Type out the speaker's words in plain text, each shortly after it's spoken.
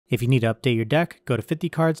If you need to update your deck, go to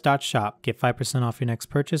 50cards.shop. Get 5% off your next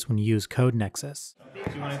purchase when you use code NEXUS. Do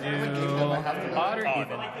you want to do odd or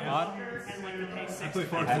even? Odd? I play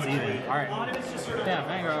far That's even. Alright. Yeah,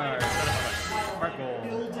 Vanguard. Sparkle.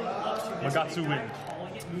 Magatsu win.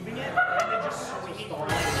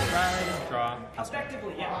 Ride, draw.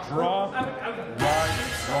 Draw, ride,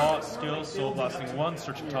 draw, skill, soul blasting 1,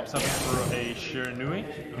 searching top 7 for a Shiranui.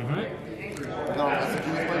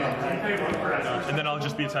 And then I'll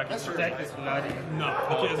just be attacking for 8. No.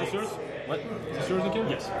 Okay, is this yours? What? Is this yours again?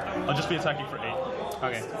 Yes. I'll just be attacking for 8.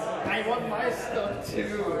 Okay. I want my stuff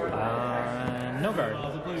too. No guard.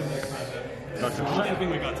 I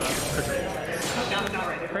think we got that.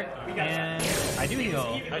 Crit. And I do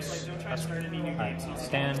heal. Nice. That's right.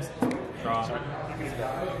 Stand. Draw.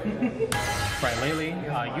 Right, Lately,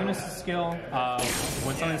 Eunice's skill.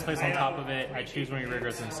 When something's placed on top of it, I choose one of your rear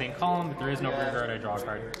guards in the same column. If there is no rear guard, I draw a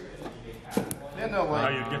card. Yeah, no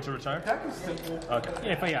way. You get to retire? That was simple.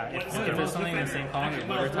 Okay. If there's something in the same column, it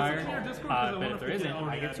will retire. But if there isn't,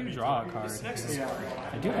 I get to draw a card. I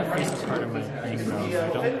do have a face card in my thing, though. I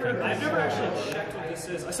don't think I've never actually checked what this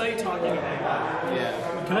is. I saw you talking about it.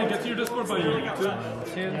 Yeah. Can I get to your Discord by YouTube? 1,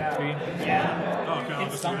 2, 3. Yeah. Oh, okay. I'll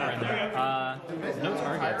It's just somewhere in there. No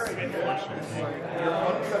targets, unfortunately.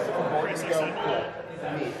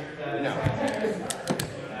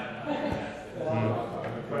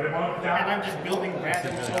 And I'm just building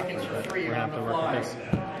random tokens for free. We're gonna have to work with this.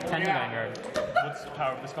 10 Vanguard. What's the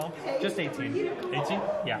power of this column? Just 18. 18?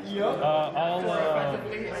 Yeah.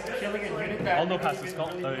 I'll no pass this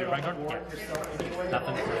column. Vanguard? Yeah.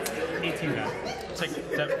 Nothing. 18 now. Take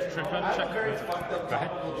that trick check. Go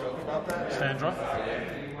ahead. Stand draw.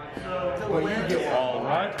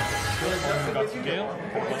 Alright. Got some Gale.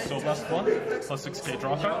 Plus Soul Blast 1. Plus 6k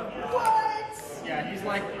draw card. Yeah, he's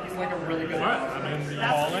like a really good. I'm in the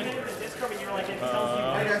calling.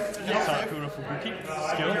 Sakura Fubuki.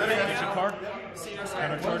 Skill. Issue card.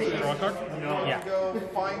 And a charge draw card. Yeah. Go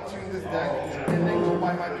fine tune this deck and then go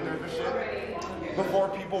buy my Minerva shit before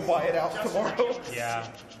people buy it out tomorrow. Yeah.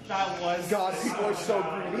 That was God, people are so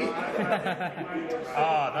greedy.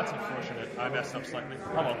 That's unfortunate. I messed up slightly.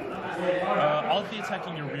 Oh well. I'll be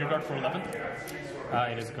attacking your rear guard for 11.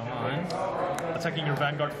 It is gone. Attacking your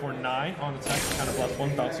Vanguard for 9 on attack. Counter blast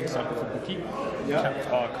 1, bouncing Sakura Fubuki.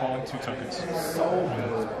 Calling 2 tokens.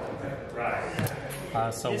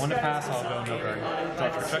 So 1 to pass, I'll go no guard. Draw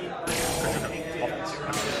for check. Offense.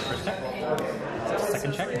 First check.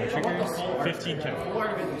 Second check, no triggers. 15k.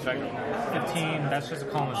 Vanguard. 15, that's just a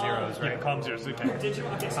column of zeros, right? Yeah, column 0, okay.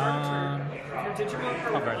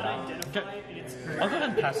 I'll guard that. Okay. I'll go ahead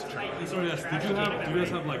and pass the turn. So yes, do you guys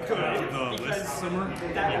have like the list somewhere?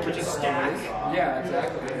 yeah, which is stack. Yeah,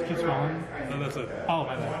 exactly. Keeps going. No, that's it. Oh,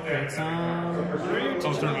 my bad. It's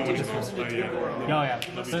Oh, sorry, which is yeah. Oh yeah.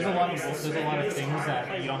 There's a lot of things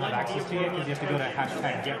that you don't have access to yet because you have to go to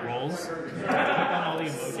hashtag get rolls. Click on all the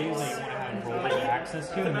emojis that you want to have roll access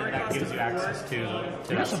to, and then that gives you access to You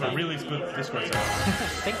that have a really good Discord server.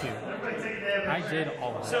 Thank you. I did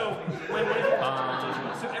all of it. So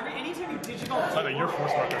anytime you digital, By the way, your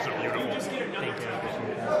force markers are beautiful. you just get another Thank you.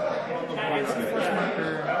 First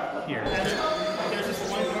marker here. There's just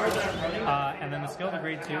one card that I'm running. And then the skill of the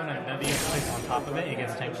grade 2, and then another place on top of it, it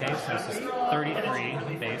gets 10k, so it's just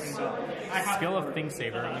 33 base. Skill of Think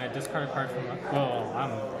Saver, I'm going to discard a card from... Whoa,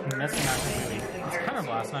 I'm messing up completely. It's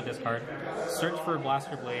counterblast, not discard. Search for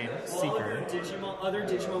Blaster Blade Seeker. Other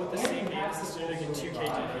Digimon with the same name is going to get 2k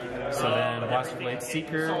DP. So then Blaster Blade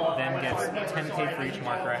Seeker then gets 10k for each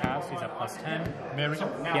marker I have, so he's at plus 10. May I read them?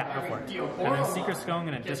 Yeah, go for it. And then Seeker Skull, I'm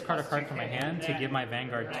going to discard a card from my hand to give my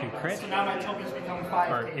Vanguard 2 crit. Now my tokens become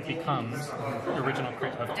 5. Or it becomes the original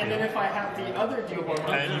crit of 2. And then if I have the other deal board,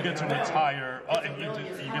 And you get to retire. Oh, and you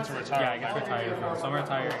get to retire. Yeah, I get to retire your phone. So I'm going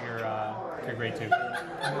to retire your grade 2.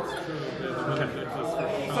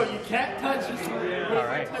 so you can't touch it.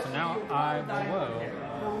 Alright, so now I will... Whoa.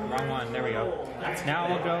 Wrong one. There we go. Now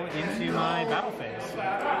I'll go into my battle phase. This is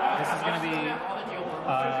going to be...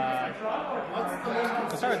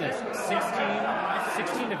 let's start with this.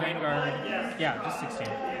 16 to Vanguard. Yeah, just 16.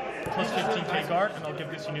 Plus 15k guard, and I'll give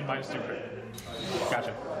this unit minus 2 crit.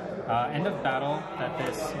 Gotcha. End of battle that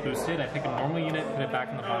this boosted, I pick a normal unit, put it back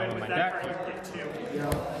in the bottom of my deck.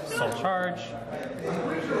 Soul charge.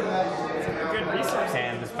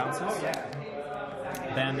 And this bounces.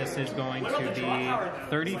 Then this is going to be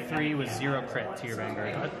 33 with 0 crit to your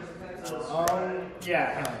Vanguard.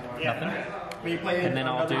 Yeah. Nothing. And then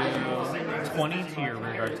I'll do 20 to your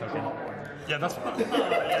rear guard token. Yeah, that's fine. I was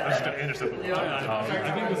just going to intercept them. I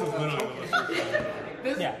think this is literally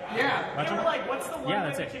Yeah. You were like, what's the one Yeah,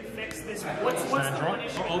 way that's we it. can fix this? What's the one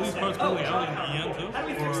issue? Are all these cards going out in the end too? How do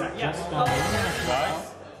we fix that? Yeah. Is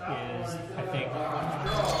I think.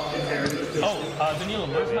 Oh, Danilo,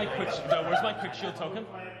 where's my quick shield token?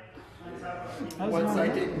 Once I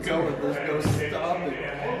get going, there's no stopping.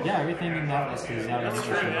 Yeah, everything in that list is out of the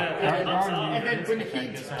And then when he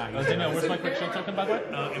Danilo, where's my quick shield token, by the way?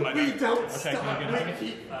 In my We don't Okay, stop. can you give it to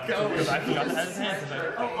me? Going. Because I forgot to add his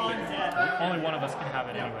hand. Only one of us can have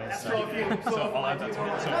it anyway. So I'll add that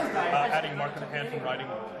to it. So adding mark of the hand from riding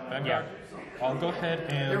Vanguard. I'll go ahead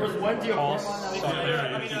and toss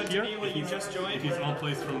something here. You just joined. He's on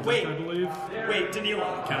place from Wait. I believe. Wait,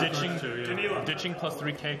 Danilo. Ditching plus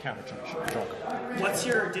 3k counter charge. What's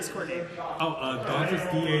your Discord name? Oh, Dante's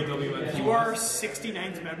DAWN. You are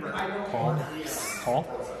 69th member. Call.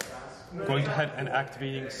 Going ahead and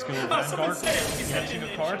activating skill of Vanguard. Catching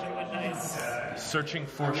a card. Searching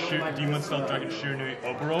for Demon Stealth Dragon Shiranui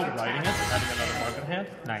Obero, writing it, adding another market hand.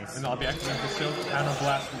 Nice. And I'll be activating the skill Counter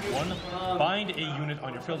Blast 1. Bind a unit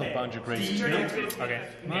on your field and bind your Graves field. Okay.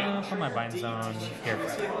 Put my bind zone here.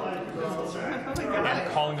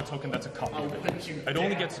 And calling a token that's a copy of it. It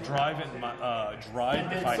only gets drive if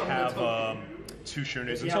I have 2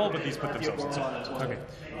 Shirinuis in soul, but these put themselves in soul. Okay.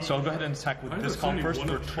 So I'll go ahead and attack with this comp first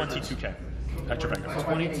for 22k. At your Vanguard.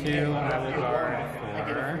 22, I will guard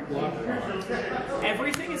for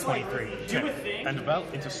Everything is like 23. do a thing. And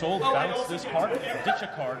into soul, bounce this card, ditch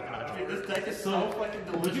a card, and I draw. This deck is so fucking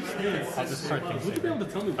delicious. I'll just start Would you be able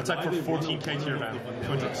to tell me Attack why for they won 14k to your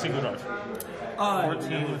Vanguard. Single drive.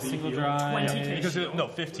 14 with single drive. 20k. Because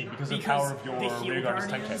 15, because the power of your the heal rear guard is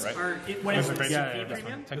guardians 10k, right? are when it's Because yeah, yeah, that's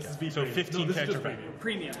premium. 10k. So 15k at your Vanguard.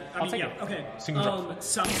 Premium. I'll take it. Okay. Single drop.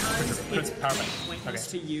 Sometimes it's Power bank. pointless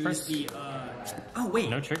Okay. to use First. the. Oh wait.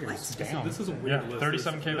 No triggers. Damn. This is a weird Yeah, list.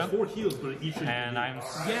 37k There's then? 4 heals, but each of And I'm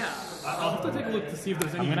Yeah. I'll have to take a look to see if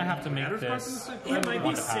there's any. I'm gonna have to make matter spots this- in this deck. It might be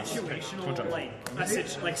want to pass. situational, Twin drive.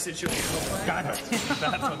 like situational play. God,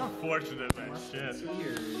 that's unfortunate, man. Shit.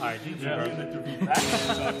 Alright, GG. Yeah. bro.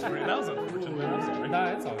 That was unfortunate. No,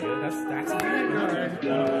 it's all good. That's weird.